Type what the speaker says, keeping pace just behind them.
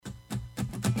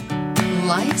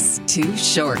Life's too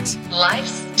short.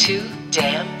 Life's too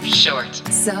damn short.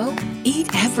 So, eat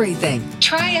everything.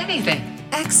 Try anything.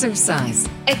 Exercise.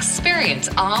 Experience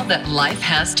all that life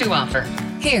has to offer.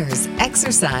 Here's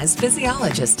exercise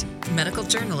physiologist, medical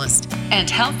journalist, and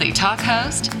healthy talk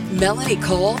host, Melanie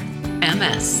Cole,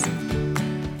 MS.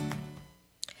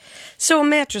 So a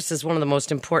mattress is one of the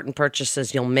most important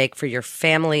purchases you'll make for your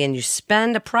family, and you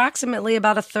spend approximately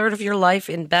about a third of your life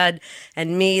in bed.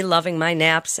 And me, loving my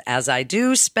naps as I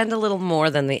do, spend a little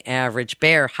more than the average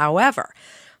bear. However,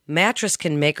 mattress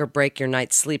can make or break your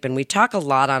night's sleep, and we talk a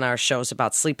lot on our shows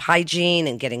about sleep hygiene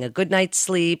and getting a good night's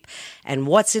sleep and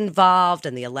what's involved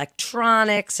and the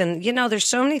electronics. And, you know, there's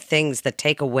so many things that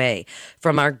take away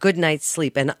from our good night's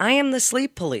sleep. And I am the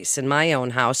sleep police in my own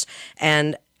house,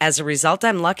 and as a result,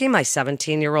 I'm lucky. My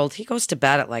 17-year-old, he goes to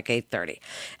bed at like 8:30.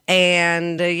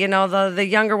 And, you know, the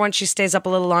younger one, she stays up a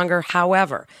little longer.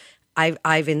 However,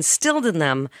 I've instilled in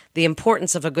them the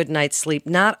importance of a good night's sleep,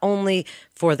 not only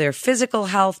for their physical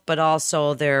health, but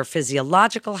also their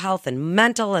physiological health and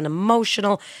mental and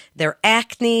emotional, their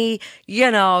acne, you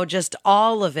know, just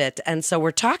all of it. And so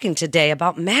we're talking today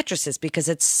about mattresses because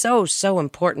it's so, so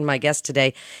important. My guest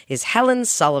today is Helen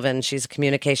Sullivan. She's a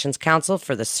communications counsel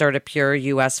for the CertiPure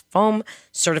U.S. Foam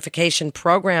Certification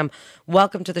Program.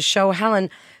 Welcome to the show, Helen.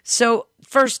 So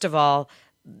first of all,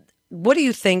 what do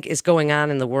you think is going on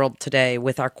in the world today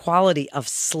with our quality of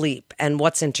sleep and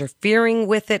what's interfering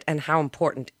with it, and how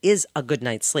important is a good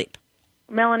night's sleep?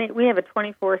 Melanie, we have a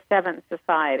 24/7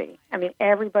 society. I mean,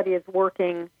 everybody is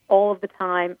working all of the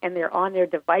time, and they're on their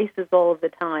devices all of the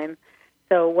time.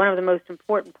 So one of the most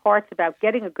important parts about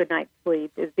getting a good night's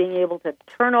sleep is being able to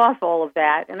turn off all of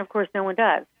that, and of course no one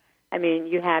does. I mean,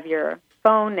 you have your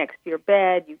phone next to your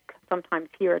bed. You sometimes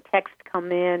hear a text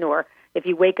come in, or if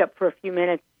you wake up for a few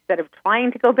minutes, instead of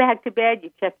trying to go back to bed,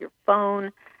 you check your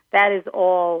phone. That is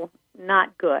all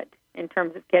not good in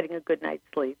terms of getting a good night's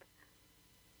sleep.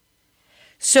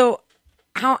 So,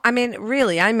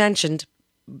 really, I mentioned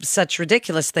such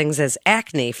ridiculous things as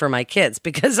acne for my kids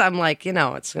because I'm like, you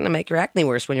know, it's going to make your acne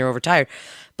worse when you're overtired.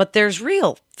 But there's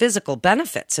real physical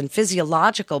benefits and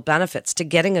physiological benefits to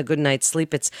getting a good night's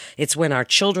sleep. It's when our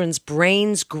children's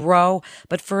brains grow.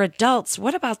 But for adults,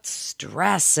 what about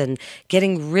stress and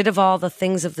getting rid of all the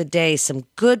things of the day? Some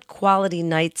good quality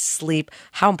night's sleep.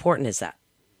 How important is that?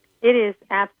 It is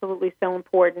absolutely so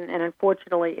important, and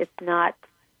unfortunately, it's not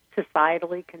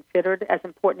societally considered as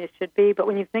important as it should be. But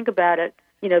when you think about it,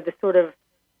 you know, the sort of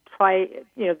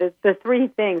the three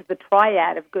things, the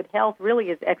triad of good health really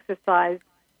is exercise,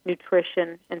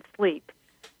 nutrition, and sleep.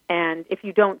 And if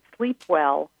you don't sleep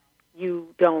well,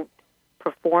 you don't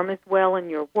perform as well in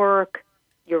your work.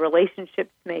 Your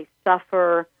relationships may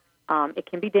suffer. It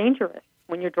can be dangerous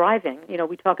when you're driving. You know,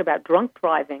 we talk about drunk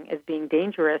driving as being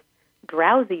dangerous.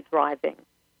 Drowsy driving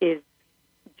is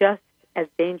just as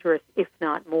dangerous, if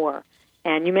not more.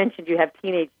 And you mentioned you have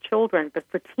teenage children, but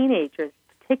for teenagers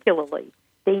particularly,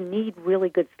 they need really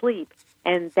good sleep.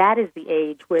 And that is the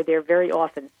age where they're very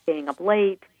often staying up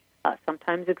late,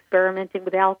 sometimes experimenting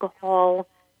with alcohol.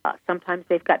 Sometimes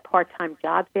they've got part-time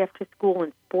jobs after school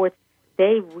and sports.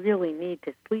 They really need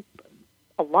to sleep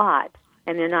a lot,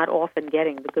 and they're not often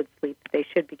getting the good sleep that they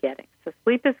should be getting. So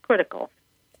sleep is critical.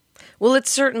 Well, it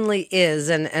certainly is.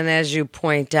 And as you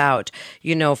point out,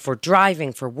 you know, for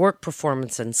driving, for work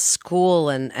performance and school,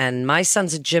 and my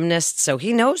son's a gymnast, so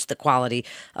he knows the quality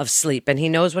of sleep, and he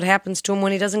knows what happens to him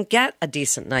when he doesn't get a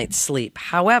decent night's sleep.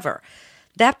 However,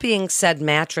 that being said,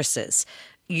 mattresses,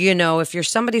 you know, if you're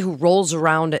somebody who rolls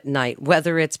around at night,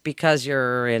 whether it's because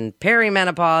you're in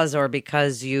perimenopause or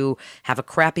because you have a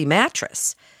crappy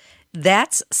mattress,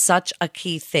 that's such a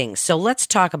key thing. So let's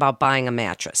talk about buying a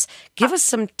mattress. Give us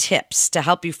some tips to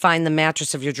help you find the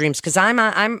mattress of your dreams, because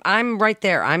I'm right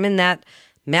there. I'm in that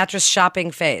mattress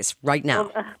shopping phase right now.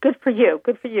 Well, good for you.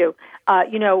 Good for you.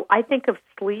 You know, I think of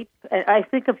sleep. I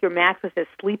think of your mattress as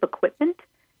sleep equipment.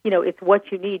 You know, it's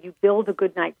what you need. You build a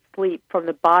good night's sleep from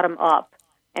the bottom up,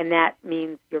 and that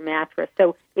means your mattress.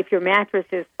 So if your mattress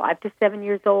is 5 to 7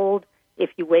 years old, if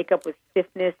you wake up with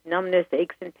stiffness, numbness,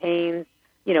 aches and pains,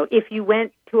 you know, if you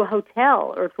went to a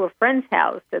hotel or to a friend's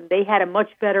house and they had a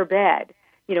much better bed,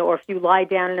 you know, or if you lie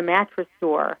down in a mattress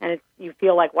store and you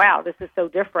feel like, wow, this is so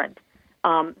different,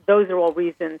 those are all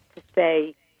reasons to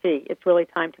say, gee, it's really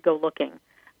time to go looking.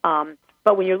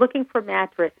 But when you're looking for a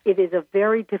mattress, it is a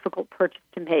very difficult purchase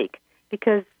to make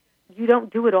because you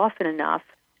don't do it often enough.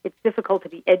 It's difficult to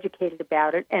be educated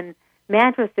about it. And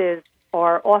mattresses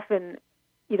are often,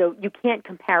 you know, you can't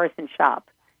comparison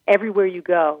shop. Everywhere you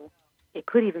go, it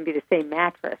could even be the same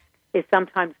mattress, is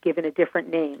sometimes given a different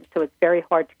name, so it's very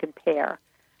hard to compare.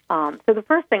 So the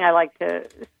first thing I like to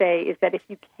say is that if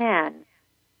you can,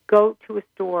 go to a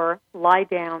store, lie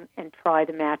down, and try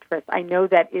the mattress. I know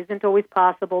that isn't always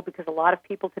possible because a lot of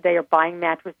people today are buying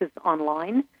mattresses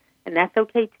online, and that's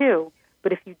okay too.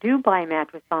 But if you do buy a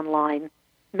mattress online,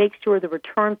 make sure the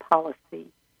return policy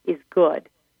is good.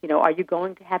 Are you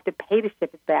going to have to pay to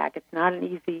ship it back? It's not an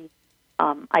easy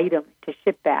item to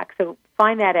ship back. So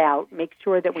find that out. Make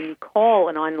sure that when you call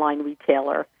an online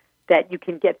retailer that you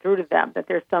can get through to them, that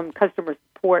there's some customer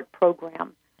support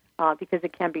program because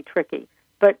it can be tricky.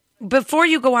 But before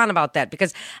you go on about that,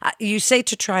 because you say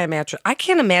to try a mattress, I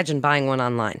can't imagine buying one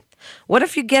online. What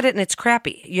if you get it and it's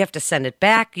crappy? You have to send it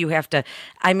back. You have to,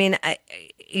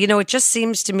 it just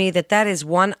seems to me that is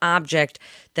one object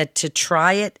that to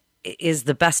try it is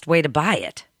the best way to buy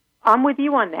it. I'm with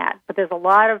you on that, but there's a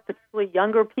lot of particularly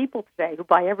younger people today who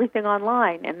buy everything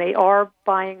online, and they are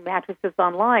buying mattresses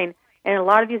online, and a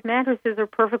lot of these mattresses are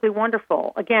perfectly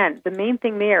wonderful. Again, the main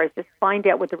thing there is just find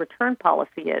out what the return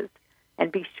policy is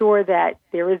and be sure that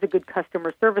there is a good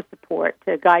customer service support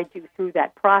to guide you through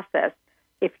that process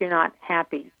if you're not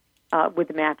happy with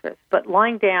the mattress. But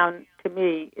lying down, to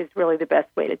me, is really the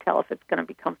best way to tell if it's going to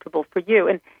be comfortable for you.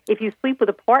 And if you sleep with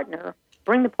a partner,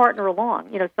 bring the partner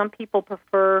along. Some people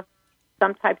prefer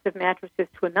some types of mattresses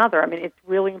to another. It's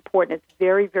really important. It's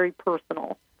very, very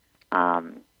personal.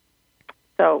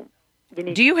 So you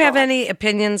need. Do you have any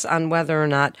opinions on whether or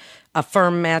not a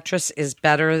firm mattress is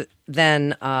better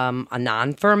than a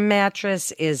non-firm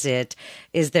mattress? Is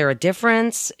there a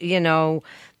difference,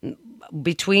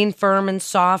 between firm and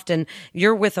soft? And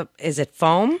you're with is it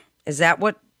foam? Is that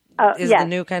what is yes. the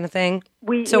new kind of thing?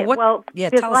 There's tell us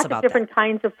lots about of different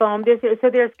kinds of foam. There's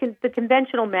the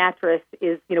conventional mattress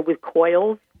is, with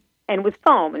coils and with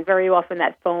foam, and very often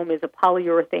that foam is a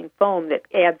polyurethane foam that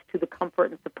adds to the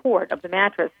comfort and support of the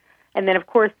mattress. And then, of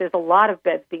course, there's a lot of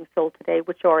beds being sold today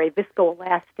which are a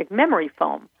viscoelastic memory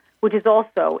foam, which is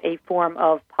also a form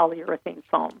of polyurethane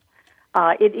foam.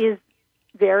 It is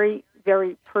very,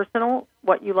 very personal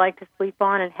what you like to sleep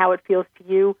on and how it feels to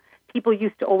you. People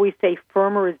used to always say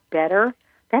firmer is better.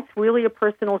 That's really a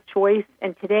personal choice.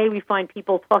 And today we find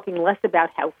people talking less about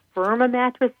how firm a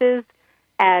mattress is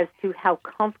as to how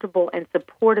comfortable and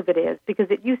supportive it is. Because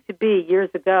it used to be, years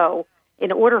ago,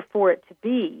 in order for it to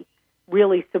be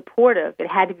really supportive, it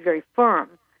had to be very firm.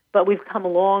 But we've come a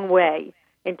long way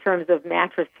in terms of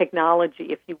mattress technology,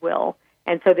 if you will.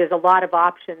 And so there's a lot of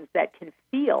options that can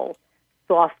feel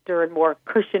softer and more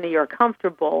cushiony or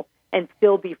comfortable and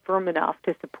still be firm enough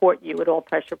to support you at all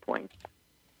pressure points.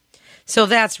 So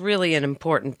that's really an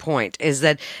important point, is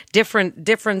that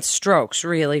different strokes,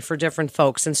 really, for different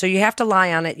folks. And so you have to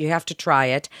lie on it, you have to try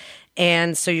it,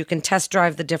 and so you can test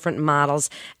drive the different models.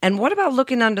 And what about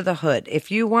looking under the hood?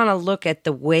 If you want to look at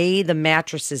the way the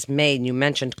mattress is made, you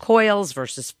mentioned coils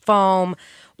versus foam,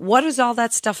 what does all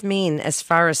that stuff mean as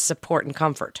far as support and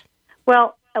comfort?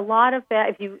 Well, a lot of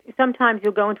that, sometimes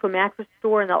you'll go into a mattress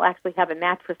store and they'll actually have a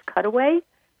mattress cutaway.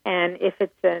 And if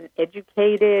it's an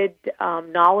educated,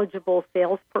 knowledgeable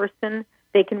salesperson,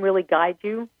 they can really guide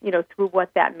you, through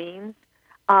what that means.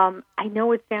 I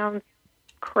know it sounds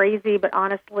crazy, but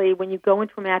honestly, when you go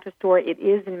into a mattress store, it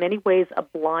is in many ways a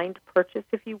blind purchase,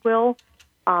 if you will.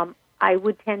 I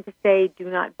would tend to say do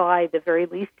not buy the very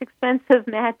least expensive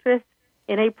mattress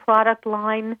in a product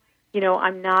line.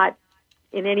 I'm not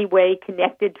in any way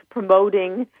connected to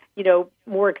promoting,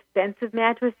 more expensive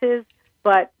mattresses.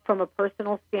 But from a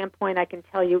personal standpoint, I can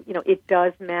tell you, it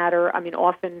does matter.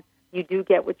 Often you do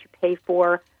get what you pay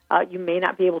for. You may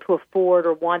not be able to afford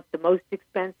or want the most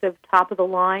expensive top of the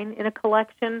line in a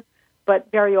collection, but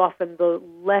very often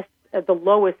the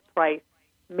lowest price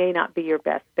may not be your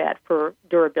best bet for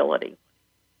durability.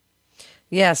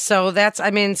 Yeah, so that's,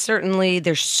 certainly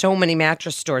there's so many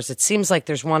mattress stores. It seems like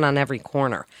there's one on every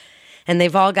corner. And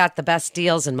they've all got the best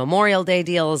deals and Memorial Day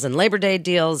deals and Labor Day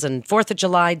deals and 4th of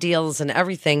July deals and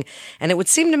everything. And it would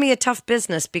seem to me a tough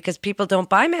business because people don't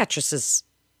buy mattresses,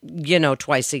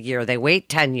 twice a year. They wait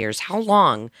 10 years. How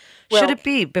long should it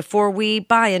be before we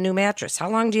buy a new mattress? How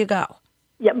long do you go?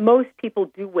 Yeah, most people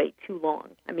do wait too long.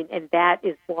 And that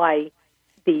is why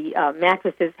the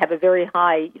mattresses have a very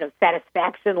high,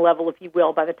 satisfaction level, if you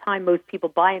will. By the time most people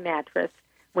buy a mattress,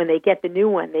 when they get the new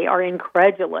one, they are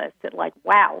incredulous at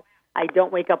wow, I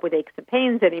don't wake up with aches and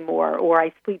pains anymore, or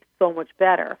I sleep so much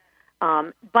better.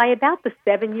 By about the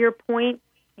 7-year point,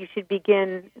 you should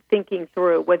begin thinking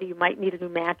through whether you might need a new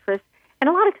mattress. And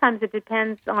a lot of times it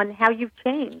depends on how you've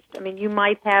changed. You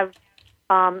might have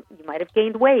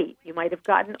gained weight. You might have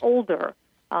gotten older.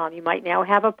 You might now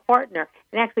have a partner.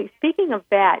 And actually, speaking of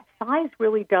that, size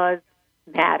really does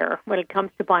matter when it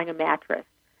comes to buying a mattress.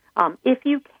 If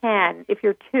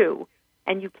you're two,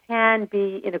 and you can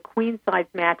be in a queen-size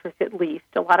mattress at least.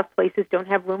 A lot of places don't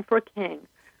have room for a king,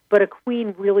 but a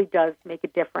queen really does make a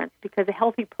difference because a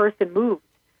healthy person moves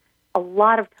a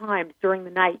lot of times during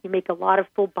the night. You make a lot of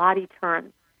full body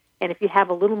turns, and if you have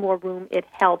a little more room, it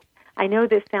helps. I know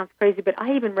this sounds crazy, but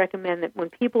I even recommend that when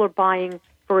people are buying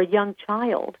for a young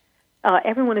child,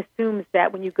 everyone assumes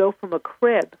that when you go from a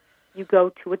crib, you go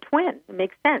to a twin. It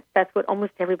makes sense. That's what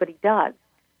almost everybody does.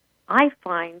 I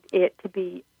find it to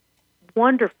be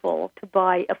wonderful to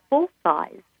buy a full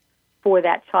size for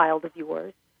that child of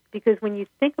yours, because when you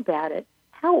think about it,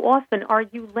 how often are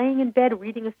you laying in bed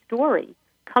reading a story,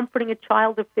 comforting a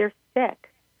child if they're sick?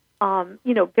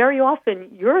 Very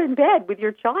often you're in bed with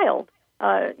your child,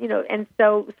 and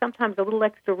so sometimes a little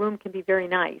extra room can be very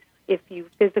nice if you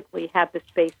physically have the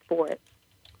space for it.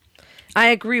 I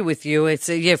agree with you. It's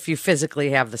if you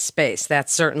physically have the space. That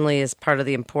certainly is part of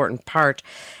the important part.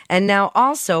 And now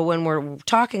also when we're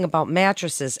talking about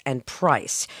mattresses and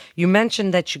price, you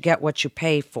mentioned that you get what you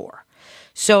pay for.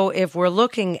 So if we're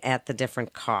looking at the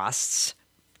different costs,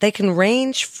 they can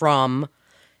range from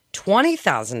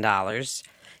 $20,000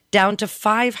 down to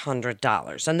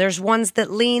 $500. And there's ones that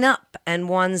lean up and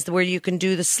ones where you can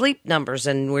do the sleep numbers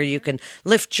and where you can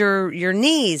lift your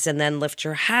knees and then lift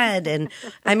your head. And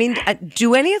I mean,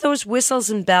 do any of those whistles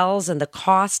and bells and the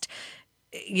cost,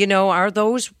 are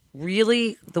those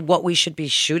really what we should be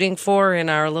shooting for in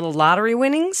our little lottery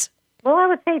winnings? Well, I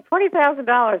would say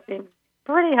 $20,000 seems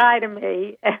pretty high to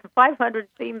me. $500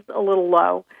 seems a little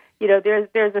low.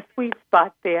 There's a sweet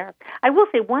spot there. I will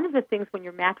say one of the things when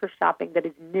you're mattress shopping that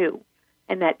is new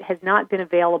and that has not been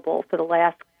available for the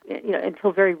last,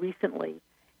 until very recently,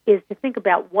 is to think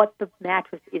about what the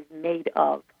mattress is made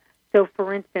of. So,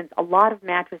 for instance, a lot of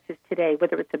mattresses today,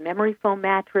 whether it's a memory foam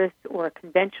mattress or a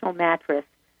conventional mattress,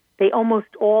 they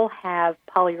almost all have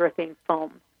polyurethane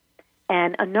foam.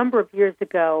 And a number of years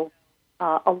ago,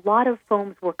 a lot of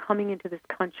foams were coming into this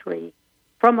country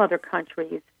from other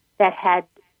countries that had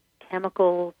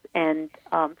chemicals and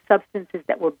substances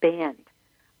that were banned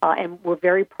and were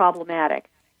very problematic.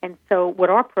 And so what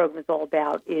our program is all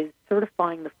about is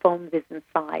certifying the foam that's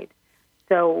inside.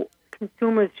 So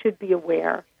consumers should be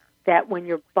aware that when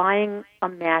you're buying a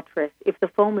mattress, if the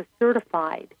foam is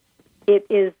certified, it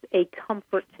is a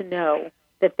comfort to know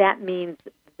that that means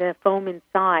the foam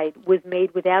inside was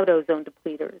made without ozone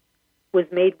depleters,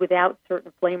 was made without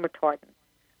certain flame retardants,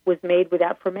 was made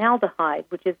without formaldehyde,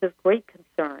 which is of great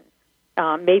concern,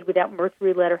 made without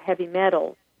mercury, lead, or heavy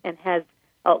metals, and has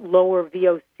a lower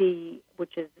VOC,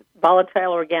 which is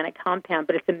volatile organic compound,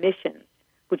 but it's emissions,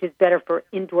 which is better for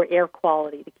indoor air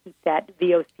quality to keep that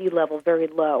VOC level very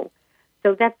low.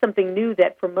 So that's something new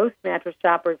that for most mattress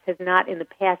shoppers has not in the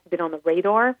past been on the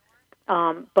radar,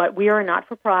 but we are a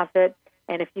not-for-profit,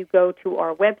 and if you go to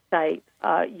our website,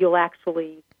 you'll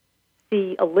actually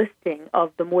see a listing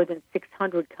of the more than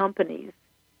 600 companies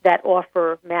that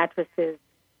offer mattresses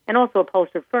and also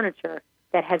upholstered furniture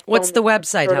that has. What's the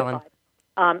website, certified.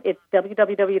 Helen? It's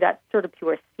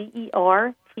www.certipure,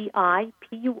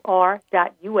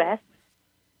 CERTIPUR.us.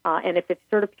 And if it's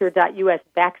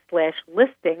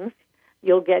certipure.us/listings,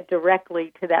 you'll get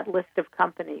directly to that list of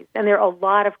companies. And there are a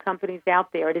lot of companies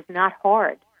out there. It is not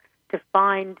hard to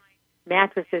find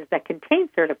mattresses that contain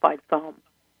certified foam,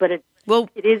 but it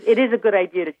is a good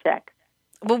idea to check.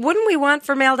 Well, wouldn't we want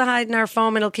formaldehyde in our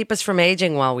foam? It'll keep us from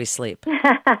aging while we sleep.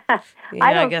 I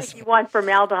don't think you want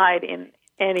formaldehyde in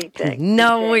anything.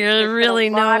 No, we really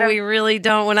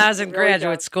don't. When I was in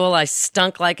graduate school, I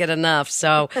stunk like it enough.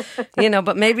 So,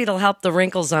 but maybe it'll help the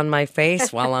wrinkles on my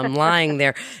face while I'm lying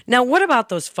there. Now, what about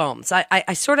those foams?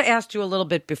 I sort of asked you a little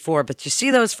bit before, but you see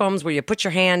those foams where you put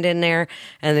your hand in there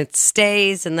and it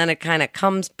stays and then it kind of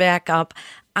comes back up.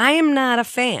 I am not a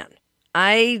fan.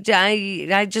 I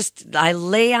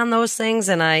lay on those things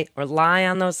or lie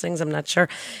on those things. I'm not sure.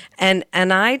 And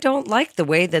I don't like the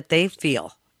way that they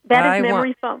feel. That is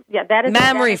memory foam. Yeah, that is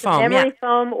memory foam. Memory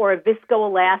foam or a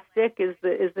viscoelastic is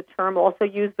the term also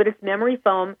used, but it's memory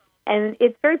foam, and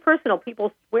it's very personal.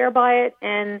 People swear by it,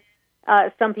 and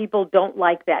some people don't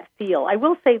like that feel. I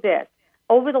will say this: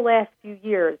 over the last few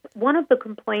years, one of the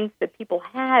complaints that people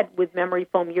had with memory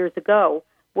foam years ago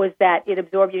was that it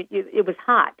absorbed. It was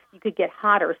hot. You could get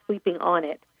hotter sleeping on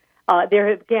it.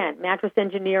 Mattress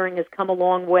engineering has come a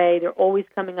long way. They're always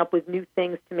coming up with new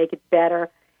things to make it better.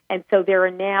 And so there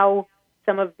are now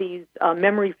some of these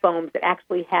memory foams that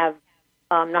actually have,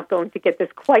 I'm not going to get this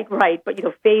quite right, but,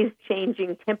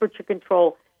 phase-changing temperature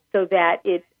control so that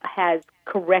it has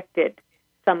corrected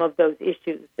some of those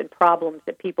issues and problems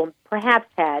that people perhaps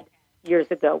had years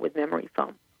ago with memory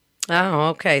foam. Oh,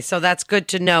 okay. So that's good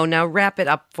to know. Now wrap it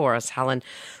up for us, Helen,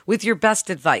 with your best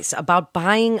advice about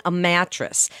buying a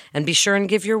mattress. And be sure and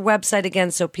give your website again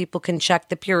so people can check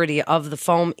the purity of the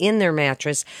foam in their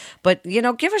mattress. But,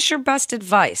 give us your best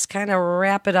advice. Kind of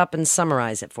wrap it up and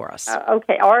summarize it for us.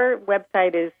 Okay. Our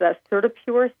website is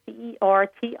Certipure,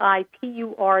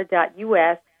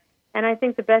 CERTIPUR.us. And I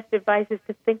think the best advice is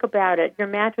to think about it. Your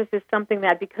mattress is something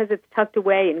that, because it's tucked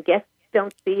away and guests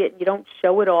don't see it, you don't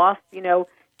show it off,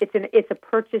 it's a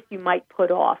purchase you might put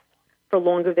off for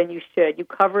longer than you should. You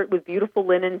cover it with beautiful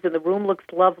linens and the room looks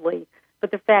lovely.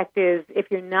 But the fact is, if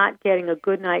you're not getting a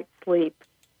good night's sleep,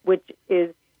 which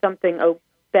is something a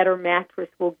better mattress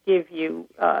will give you,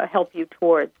 help you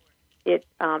towards, it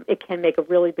can make a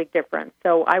really big difference.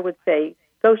 So I would say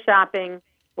go shopping,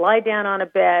 lie down on a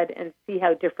bed, and see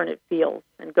how different it feels,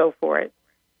 and go for it.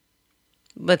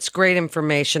 That's great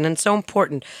information and so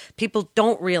important. People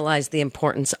don't realize the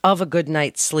importance of a good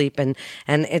night's sleep. And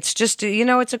it's just,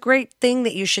 it's a great thing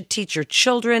that you should teach your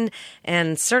children.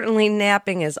 And certainly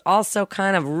napping is also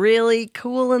kind of really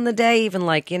cool in the day, even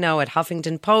at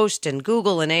Huffington Post and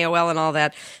Google and AOL and all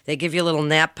that. They give you little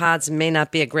nap pods. It may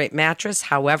not be a great mattress.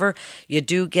 However, you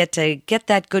do get to get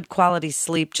that good quality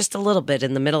sleep just a little bit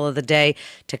in the middle of the day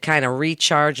to kind of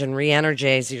recharge and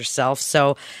re-energize yourself.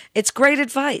 So it's great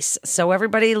advice. So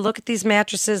everybody, look at these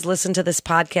mattresses, listen to this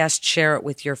podcast, share it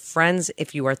with your friends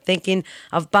if you are thinking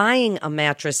of buying a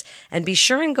mattress, and be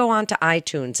sure and go on to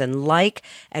iTunes and like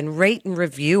and rate and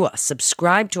review us.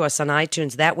 Subscribe to us on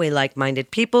iTunes. That way,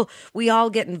 like-minded people, we all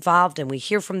get involved and we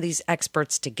hear from these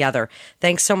experts together.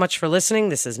 Thanks so much for listening.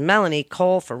 This is Melanie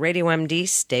Cole for Radio MD.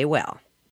 Stay well.